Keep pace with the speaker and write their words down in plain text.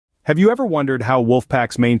Have you ever wondered how wolf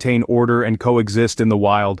packs maintain order and coexist in the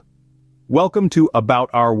wild? Welcome to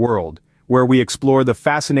About Our World, where we explore the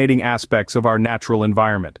fascinating aspects of our natural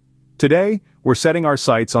environment. Today, we're setting our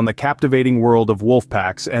sights on the captivating world of wolf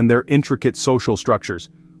packs and their intricate social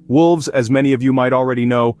structures. Wolves, as many of you might already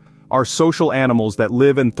know, are social animals that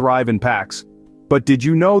live and thrive in packs. But did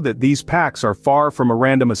you know that these packs are far from a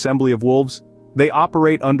random assembly of wolves? They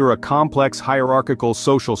operate under a complex hierarchical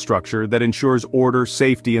social structure that ensures order,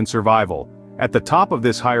 safety, and survival. At the top of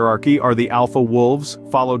this hierarchy are the alpha wolves,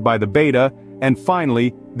 followed by the beta, and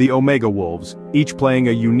finally, the omega wolves, each playing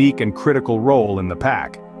a unique and critical role in the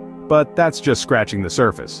pack. But that's just scratching the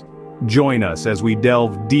surface. Join us as we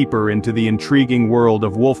delve deeper into the intriguing world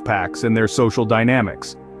of wolf packs and their social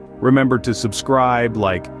dynamics. Remember to subscribe,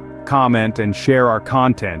 like, comment, and share our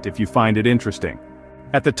content if you find it interesting.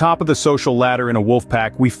 At the top of the social ladder in a wolf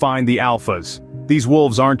pack, we find the alphas. These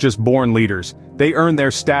wolves aren't just born leaders, they earn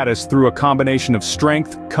their status through a combination of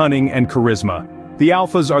strength, cunning, and charisma. The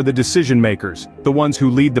alphas are the decision makers, the ones who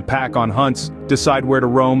lead the pack on hunts, decide where to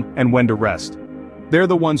roam, and when to rest. They're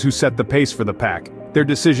the ones who set the pace for the pack, their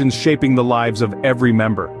decisions shaping the lives of every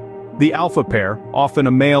member. The alpha pair, often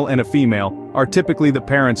a male and a female, are typically the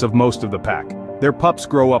parents of most of the pack. Their pups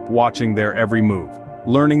grow up watching their every move,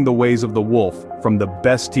 learning the ways of the wolf from the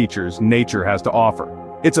best teachers nature has to offer.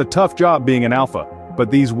 It's a tough job being an alpha, but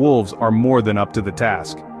these wolves are more than up to the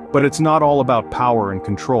task. But it's not all about power and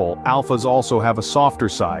control. Alphas also have a softer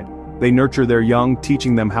side. They nurture their young,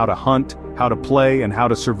 teaching them how to hunt, how to play, and how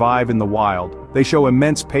to survive in the wild. They show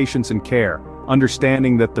immense patience and care,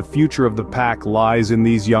 understanding that the future of the pack lies in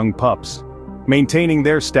these young pups. Maintaining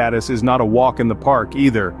their status is not a walk in the park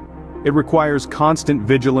either. It requires constant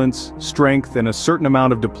vigilance, strength, and a certain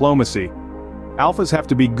amount of diplomacy. Alphas have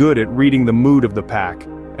to be good at reading the mood of the pack,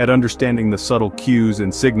 at understanding the subtle cues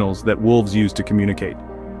and signals that wolves use to communicate.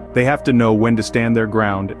 They have to know when to stand their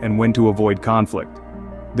ground and when to avoid conflict.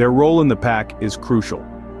 Their role in the pack is crucial.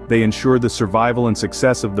 They ensure the survival and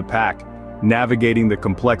success of the pack, navigating the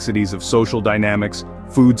complexities of social dynamics,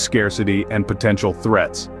 food scarcity, and potential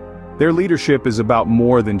threats. Their leadership is about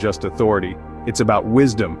more than just authority. It's about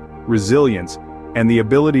wisdom, resilience, and the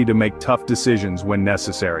ability to make tough decisions when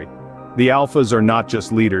necessary. The alphas are not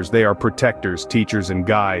just leaders, they are protectors, teachers, and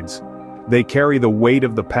guides. They carry the weight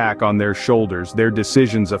of the pack on their shoulders, their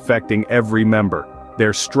decisions affecting every member.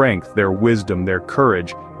 Their strength, their wisdom, their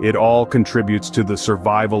courage, it all contributes to the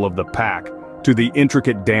survival of the pack, to the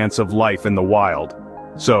intricate dance of life in the wild.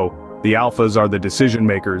 So, the alphas are the decision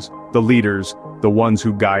makers, the leaders, the ones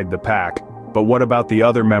who guide the pack. But what about the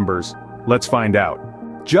other members? Let's find out.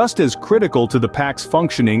 Just as critical to the pack's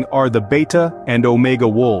functioning are the beta and omega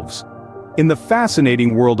wolves. In the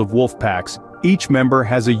fascinating world of wolf packs, each member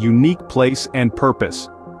has a unique place and purpose.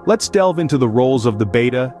 Let's delve into the roles of the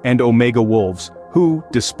beta and omega wolves, who,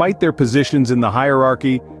 despite their positions in the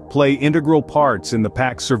hierarchy, play integral parts in the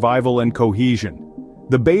pack's survival and cohesion.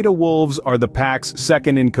 The beta wolves are the pack's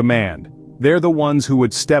second in command. They're the ones who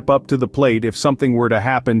would step up to the plate if something were to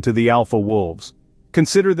happen to the alpha wolves.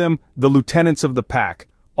 Consider them the lieutenants of the pack,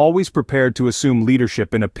 always prepared to assume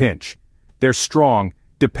leadership in a pinch. They're strong,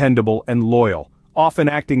 dependable, and loyal, often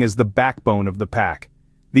acting as the backbone of the pack.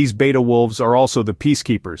 These beta wolves are also the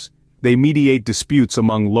peacekeepers. They mediate disputes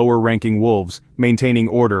among lower-ranking wolves, maintaining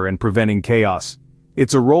order and preventing chaos.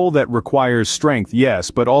 It's a role that requires strength,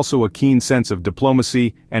 yes, but also a keen sense of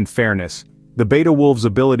diplomacy and fairness. The beta wolves'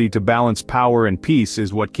 ability to balance power and peace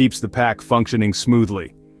is what keeps the pack functioning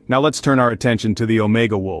smoothly. Now let's turn our attention to the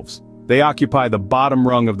omega wolves. They occupy the bottom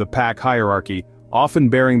rung of the pack hierarchy, often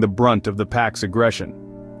bearing the brunt of the pack's aggression.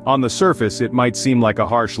 On the surface, it might seem like a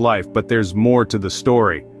harsh life, but there's more to the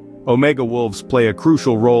story. Omega wolves play a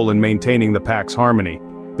crucial role in maintaining the pack's harmony.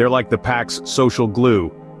 They're like the pack's social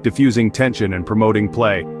glue, diffusing tension and promoting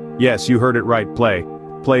play. Yes, you heard it right, play.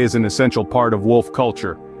 Play is an essential part of wolf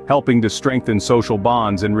culture, helping to strengthen social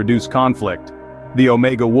bonds and reduce conflict. The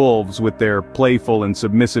omega wolves, with their playful and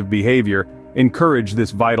submissive behavior, encourage this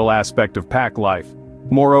vital aspect of pack life.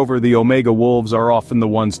 Moreover, the omega wolves are often the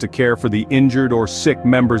ones to care for the injured or sick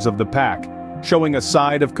members of the pack, showing a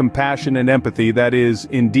side of compassion and empathy that is,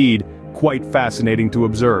 indeed, quite fascinating to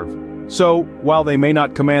observe. So, while they may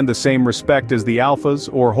not command the same respect as the alphas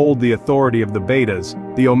or hold the authority of the betas,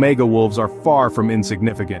 the omega wolves are far from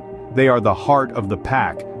insignificant. They are the heart of the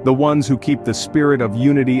pack, the ones who keep the spirit of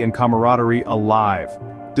unity and camaraderie alive.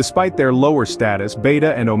 Despite their lower status,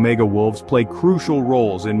 beta and omega wolves play crucial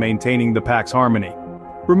roles in maintaining the pack's harmony.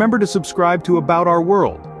 Remember to subscribe to About Our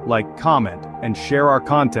World, like, comment, and share our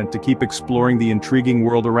content to keep exploring the intriguing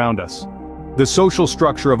world around us. The social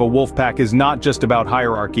structure of a wolf pack is not just about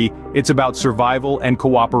hierarchy, it's about survival and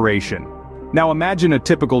cooperation. Now imagine a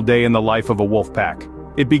typical day in the life of a wolf pack.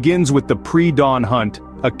 It begins with the pre-dawn hunt,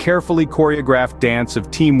 a carefully choreographed dance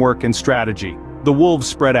of teamwork and strategy. The wolves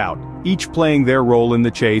spread out, each playing their role in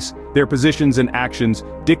the chase, their positions and actions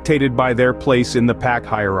dictated by their place in the pack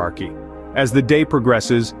hierarchy. As the day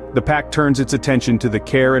progresses, the pack turns its attention to the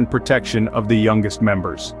care and protection of the youngest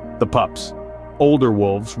members, the pups. Older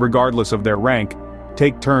wolves, regardless of their rank,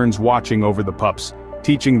 take turns watching over the pups,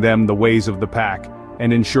 teaching them the ways of the pack,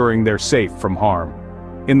 and ensuring they're safe from harm.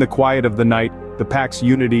 In the quiet of the night, the pack's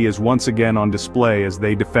unity is once again on display as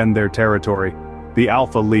they defend their territory. The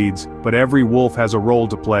alpha leads, but every wolf has a role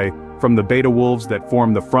to play, from the beta wolves that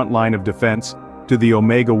form the front line of defense, to the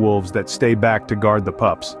omega wolves that stay back to guard the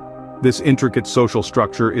pups. This intricate social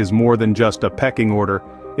structure is more than just a pecking order,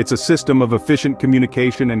 it's a system of efficient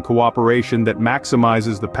communication and cooperation that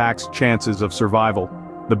maximizes the pack's chances of survival.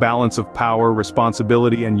 The balance of power,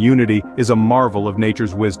 responsibility, and unity is a marvel of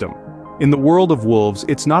nature's wisdom. In the world of wolves,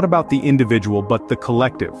 it's not about the individual but the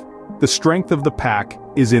collective. The strength of the pack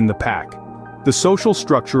is in the pack. The social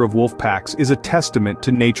structure of wolf packs is a testament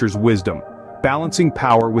to nature's wisdom, balancing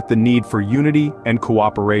power with the need for unity and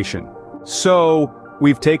cooperation. So,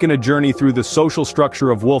 we've taken a journey through the social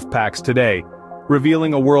structure of wolf packs today,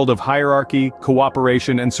 revealing a world of hierarchy,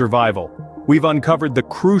 cooperation, and survival. We've uncovered the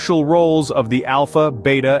crucial roles of the alpha,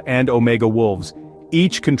 beta, and omega wolves,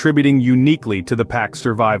 each contributing uniquely to the pack's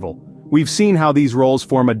survival. We've seen how these roles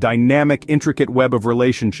form a dynamic, intricate web of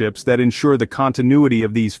relationships that ensure the continuity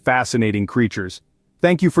of these fascinating creatures.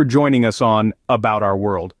 Thank you for joining us on About Our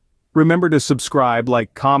World. Remember to subscribe,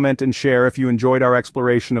 like, comment, and share if you enjoyed our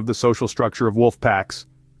exploration of the social structure of wolf packs.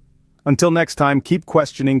 Until next time, keep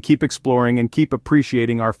questioning, keep exploring, and keep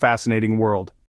appreciating our fascinating world.